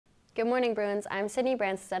Good morning, Bruins. I'm Sydney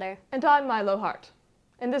Brandstetter. And I'm Milo Hart.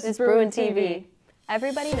 And this is Bruin Bruin TV.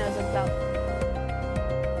 Everybody knows about...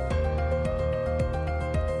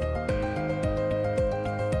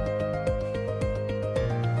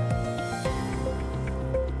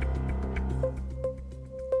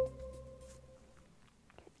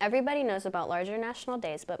 Everybody knows about larger national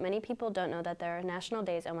days, but many people don't know that there are national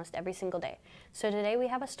days almost every single day. So today we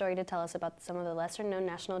have a story to tell us about some of the lesser-known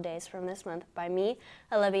national days from this month by me,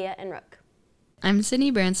 Olivia, and Rook. I'm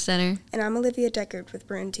Sydney Brandstetter. And I'm Olivia Deckard with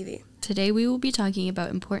Bruin TV. Today we will be talking about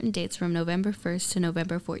important dates from November 1st to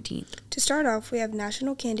November 14th. To start off, we have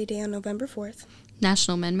National Candy Day on November 4th.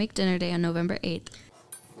 National Men Make Dinner Day on November 8th.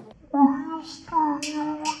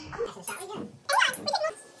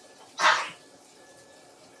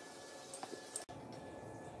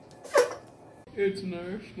 It's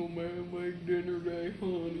National Man Make Dinner Day,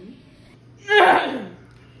 honey.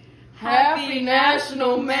 Happy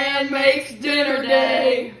National Man Makes Dinner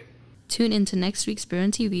Day! Tune into next week's Bruin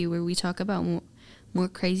TV where we talk about more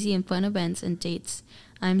crazy and fun events and dates.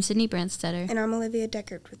 I'm Sydney Brandstetter. And I'm Olivia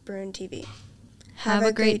Deckard with Bruin TV. Have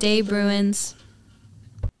a great day, Bruins!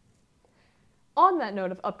 On that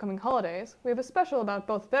note of upcoming holidays, we have a special about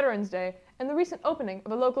both Veterans Day and the recent opening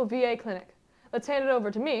of a local VA clinic. Let's hand it over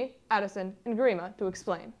to me, Addison, and Garima to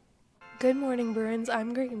explain. Good morning, Bruins.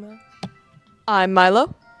 I'm Garima. I'm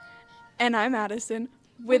Milo. And I'm Addison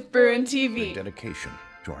with Bruin TV. Dedication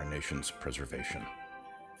to our nation's preservation,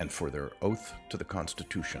 and for their oath to the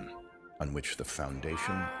Constitution, on which the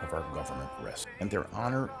foundation of our government rests, and their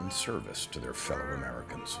honor and service to their fellow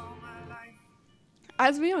Americans.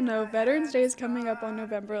 As we all know, Veterans Day is coming up on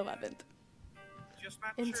November 11th.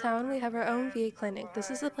 In town, we have our own VA clinic. This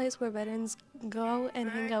is a place where veterans go and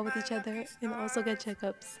hang out with each other and also get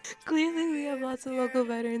checkups. Clearly, we have lots of local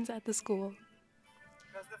veterans at the school.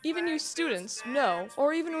 Even you students know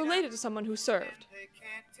or even related to someone who served.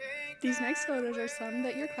 These next photos are some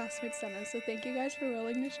that your classmates sent us, so thank you guys for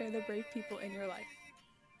willing to share the brave people in your life.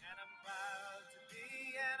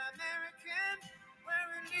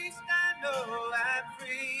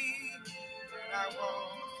 I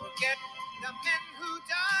won't forget the men who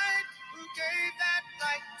died, who gave that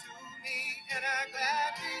right to me, and I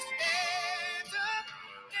gladly stand up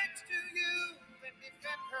next to you and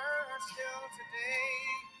defend her still today.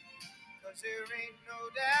 'Cause there ain't no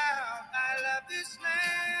doubt I love this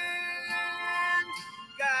land.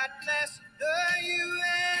 God bless the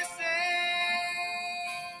USA.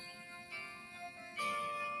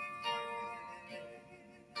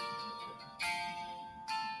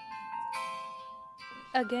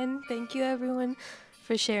 Again, thank you everyone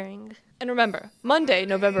for sharing. And remember, Monday,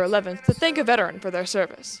 November 11th, to thank a veteran for their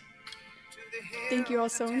service. Thank you all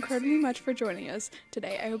so incredibly much for joining us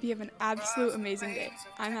today. I hope you have an absolute amazing day.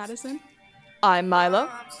 I'm Addison. I'm Milo.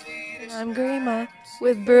 And I'm Garima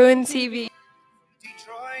with Bruin TV.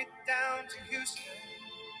 Detroit down to Houston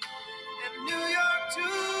and New York to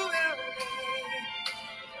LA.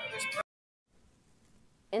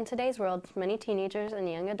 In today's world, many teenagers and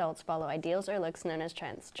young adults follow ideals or looks known as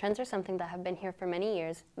trends. Trends are something that have been here for many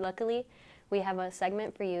years. Luckily, we have a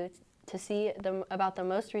segment for you to see about the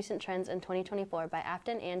most recent trends in 2024 by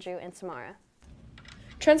Afton, Andrew, and Samara.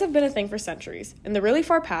 Trends have been a thing for centuries. In the really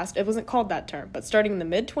far past, it wasn't called that term, but starting in the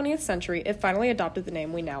mid-20th century, it finally adopted the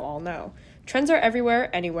name we now all know. Trends are everywhere,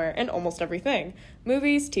 anywhere, and almost everything.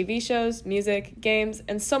 Movies, TV shows, music, games,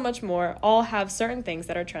 and so much more all have certain things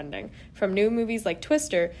that are trending, from new movies like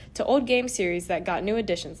Twister to old game series that got new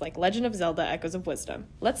additions like Legend of Zelda: Echoes of Wisdom.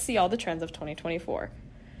 Let's see all the trends of 2024.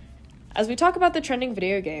 As we talk about the trending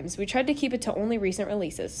video games, we tried to keep it to only recent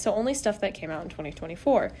releases, so only stuff that came out in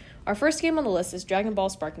 2024. Our first game on the list is Dragon Ball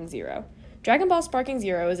Sparking Zero. Dragon Ball Sparking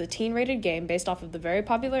Zero is a teen-rated game based off of the very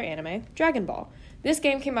popular anime, Dragon Ball. This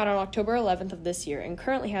game came out on October 11th of this year and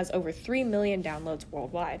currently has over 3 million downloads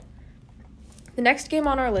worldwide. The next game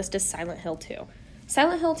on our list is Silent Hill 2.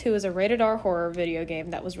 Silent Hill 2 is a rated R horror video game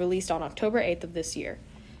that was released on October 8th of this year.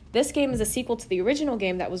 This game is a sequel to the original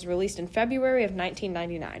game that was released in February of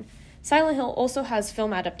 1999. Silent Hill also has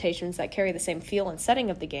film adaptations that carry the same feel and setting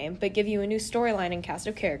of the game, but give you a new storyline and cast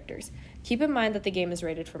of characters. Keep in mind that the game is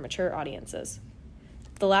rated for mature audiences.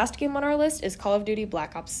 The last game on our list is Call of Duty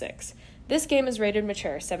Black Ops 6. This game is rated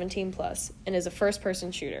mature 17+, and is a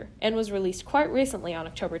first-person shooter, and was released quite recently on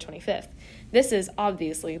October 25th. This is,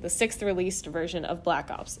 obviously, the 6th released version of Black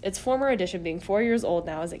Ops, its former edition being 4 years old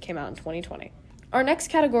now as it came out in 2020. Our next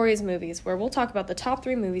category is movies, where we'll talk about the top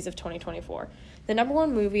 3 movies of 2024. The number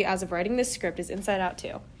 1 movie as of writing this script is Inside Out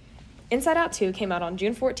 2. Inside Out 2 came out on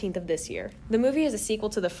June 14th of this year. The movie is a sequel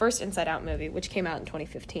to the first Inside Out movie, which came out in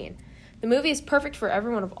 2015. The movie is perfect for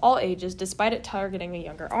everyone of all ages, despite it targeting a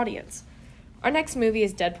younger audience. Our next movie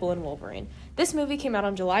is Deadpool and Wolverine. This movie came out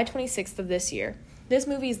on July 26th of this year. This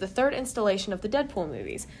movie is the third installation of the Deadpool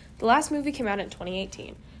movies. The last movie came out in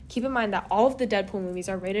 2018. Keep in mind that all of the Deadpool movies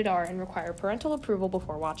are rated R and require parental approval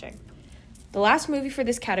before watching. The last movie for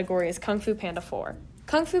this category is Kung Fu Panda 4.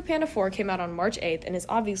 Kung Fu Panda 4 came out on March 8th and is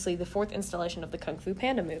obviously the fourth installation of the Kung Fu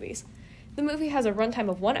Panda movies. The movie has a runtime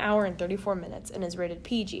of 1 hour and 34 minutes and is rated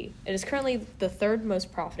PG. It is currently the third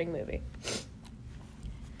most profiting movie.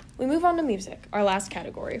 We move on to music, our last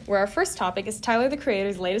category, where our first topic is Tyler the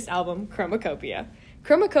Creator's latest album, Chromacopia.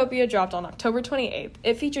 Chromacopia dropped on October 28th.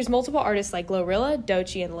 It features multiple artists like Glorilla,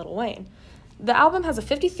 Doechii, and Lil Wayne. The album has a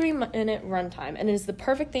 53-minute runtime and is the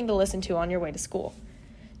perfect thing to listen to on your way to school.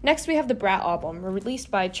 Next, we have the Brat album, released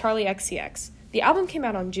by Charli XCX. The album came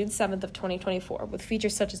out on June 7th of 2024, with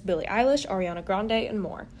features such as Billie Eilish, Ariana Grande, and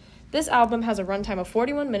more. This album has a runtime of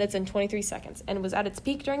 41 minutes and 23 seconds, and was at its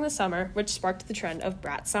peak during the summer, which sparked the trend of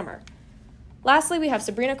Brat Summer. Lastly, we have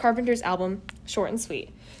Sabrina Carpenter's album, Short and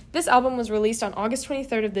Sweet. This album was released on August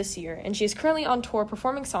 23rd of this year, and she is currently on tour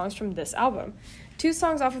performing songs from this album. 2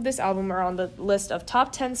 songs off of this album are on the list of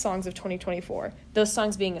top 10 songs of 2024, those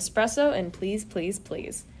songs being Espresso and Please, Please,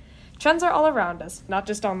 Please. Trends are all around us, not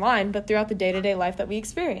just online, but throughout the day-to-day life that we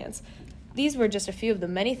experience. These were just a few of the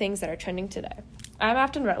many things that are trending today. I'm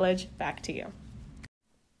Afton Rutledge, back to you.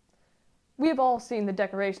 We have all seen the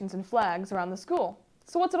decorations and flags around the school.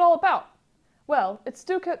 So what's it all about? Well, it's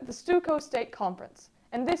the Stuco State Conference,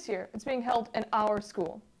 and this year it's being held in our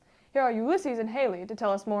school. Here are Ulysses and Haley to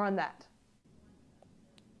tell us more on that.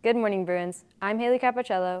 Good morning, Bruins. I'm Haley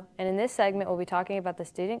Capocello, and in this segment we'll be talking about the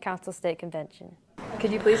Student Council State Convention.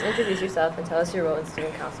 Could you please introduce yourself and tell us your role in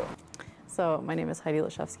Student Council? So my name is Heidi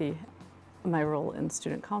Leszewski. My role in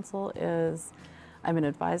Student Council is I'm an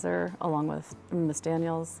advisor along with Ms.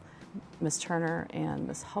 Daniels, Ms. Turner, and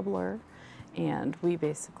Ms. Hubler, and we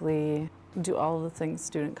basically do all of the things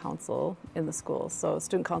Student Council in the school. So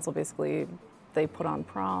Student Council basically, they put on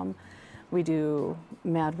prom, we do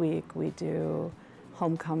Mad Week, we do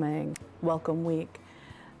Homecoming, Welcome Week,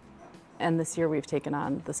 and this year we've taken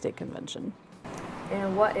on the state convention.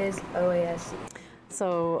 And what is OASC?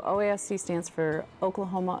 So OASC stands for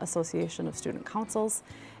Oklahoma Association of Student Councils,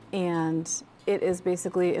 and it is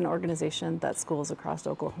basically an organization that schools across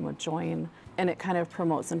Oklahoma join, and it kind of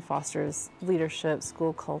promotes and fosters leadership,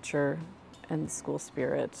 school culture, and school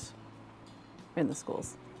spirit in the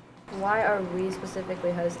schools. Why are we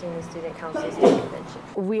specifically hosting the Student Council State Convention?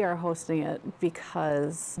 We are hosting it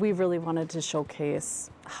because we really wanted to showcase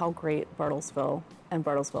how great Bartlesville and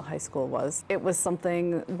Bartlesville High School was. It was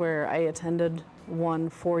something where I attended one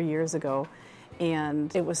 4 years ago,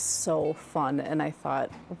 and it was so fun, and I thought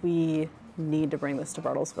we need to bring this to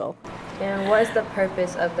Bartlesville. And what is the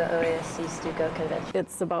purpose of the OASC Stuco Convention?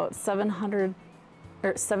 It's about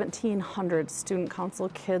 1,700 student council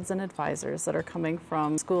kids and advisors that are coming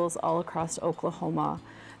from schools all across Oklahoma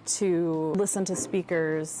to listen to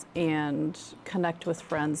speakers and connect with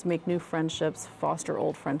friends, make new friendships, foster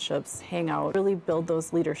old friendships, hang out, really build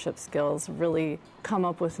those leadership skills, really come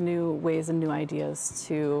up with new ways and new ideas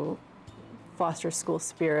to foster school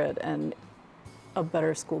spirit and a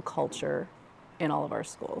better school culture in all of our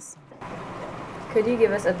schools. Could you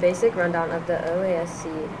give us a basic rundown of the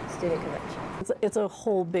OASC Student Convention? It's a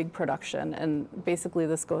whole big production, and basically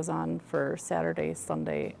this goes on for Saturday,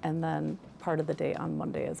 Sunday, and then part of the day on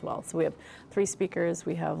Monday as well. So we have 3 speakers,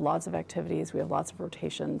 we have lots of activities, we have lots of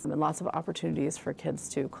rotations, and lots of opportunities for kids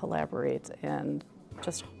to collaborate and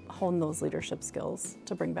just hone those leadership skills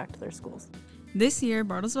to bring back to their schools. This year,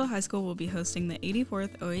 Bartlesville High School will be hosting the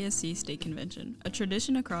 84th OASC State Convention, a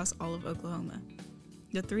tradition across all of Oklahoma.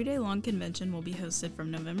 The 3-day-long convention will be hosted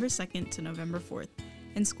from November 2nd to November 4th,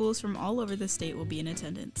 and schools from all over the state will be in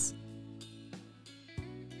attendance.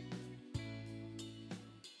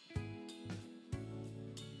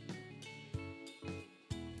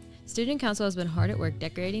 Student Council has been hard at work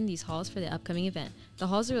decorating these halls for the upcoming event. The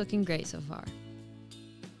halls are looking great so far.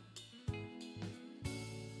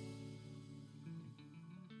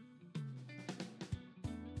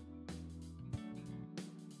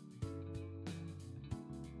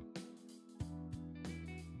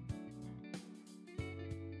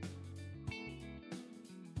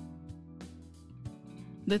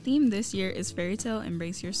 The theme this year is Fairy Tale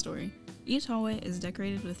Embrace Your Story. Each hallway is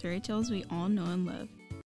decorated with fairy tales we all know and love.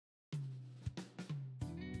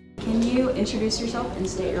 Can you introduce yourself and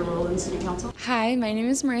state your role in Student Council? Hi, my name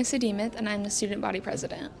is Marissa Demuth, and I'm the Student Body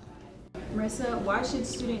President. Marissa, why should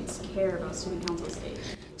students care about Student Council State?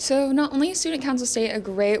 So not only is Student Council State a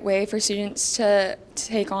great way for students to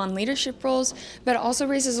take on leadership roles, but it also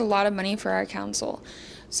raises a lot of money for our council.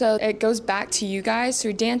 So it goes back to you guys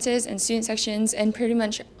through dances and student sections and pretty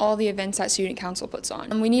much all the events that Student Council puts on.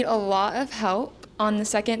 And we need a lot of help on the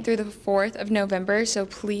 2nd through the 4th of November, so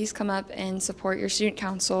please come up and support your student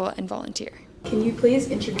council and volunteer. Can you please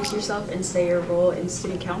introduce yourself and say your role in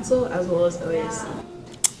Student Council as well as OASC?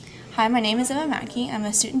 Hi, my name is Emma Mackey. I'm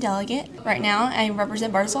a student delegate. Right now, I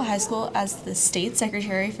represent Bartlesville High School as the state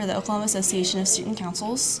secretary for the Oklahoma Association of Student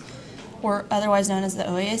Councils, or otherwise known as the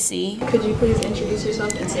OASC. Could you please introduce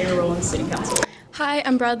yourself and say your role in the Student Council? Hi,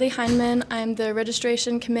 I'm Bradley Heineman. I'm the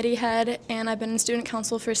registration committee head, and I've been in student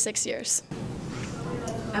council for 6 years.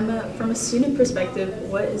 Emma, from a student perspective,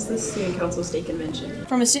 what is the Student Council State Convention?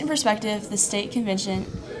 From a student perspective, the state convention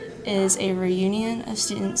is a reunion of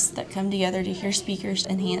students that come together to hear speakers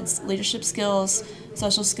enhance leadership skills,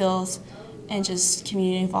 social skills, and just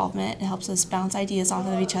community involvement. It helps us bounce ideas off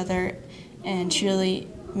of each other and truly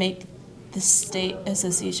make the State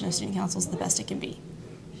Association of Student Councils the best it can be.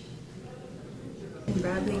 And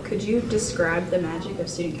Bradley, could you describe the magic of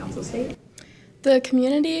Student Council State? The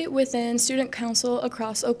community within student council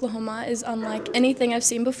across Oklahoma is unlike anything I've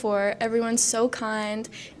seen before. Everyone's so kind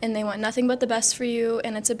and they want nothing but the best for you,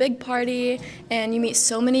 and it's a big party and you meet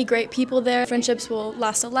so many great people there. Friendships will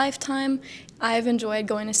last a lifetime. I've enjoyed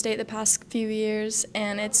going to state the past few years,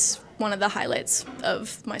 and it's one of the highlights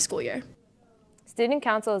of my school year. Student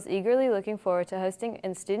Council is eagerly looking forward to hosting,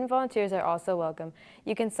 and student volunteers are also welcome.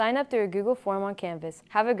 You can sign up through a Google form on campus.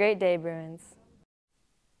 Have a great day, Bruins.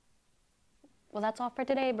 Well, that's all for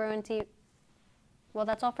today, Bruin TV. Well,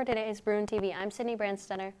 that's all for today's Bruin TV. I'm Sydney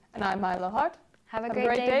Brandstetter. And I'm Milo Hart. Have a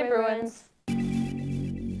great day, Bruins.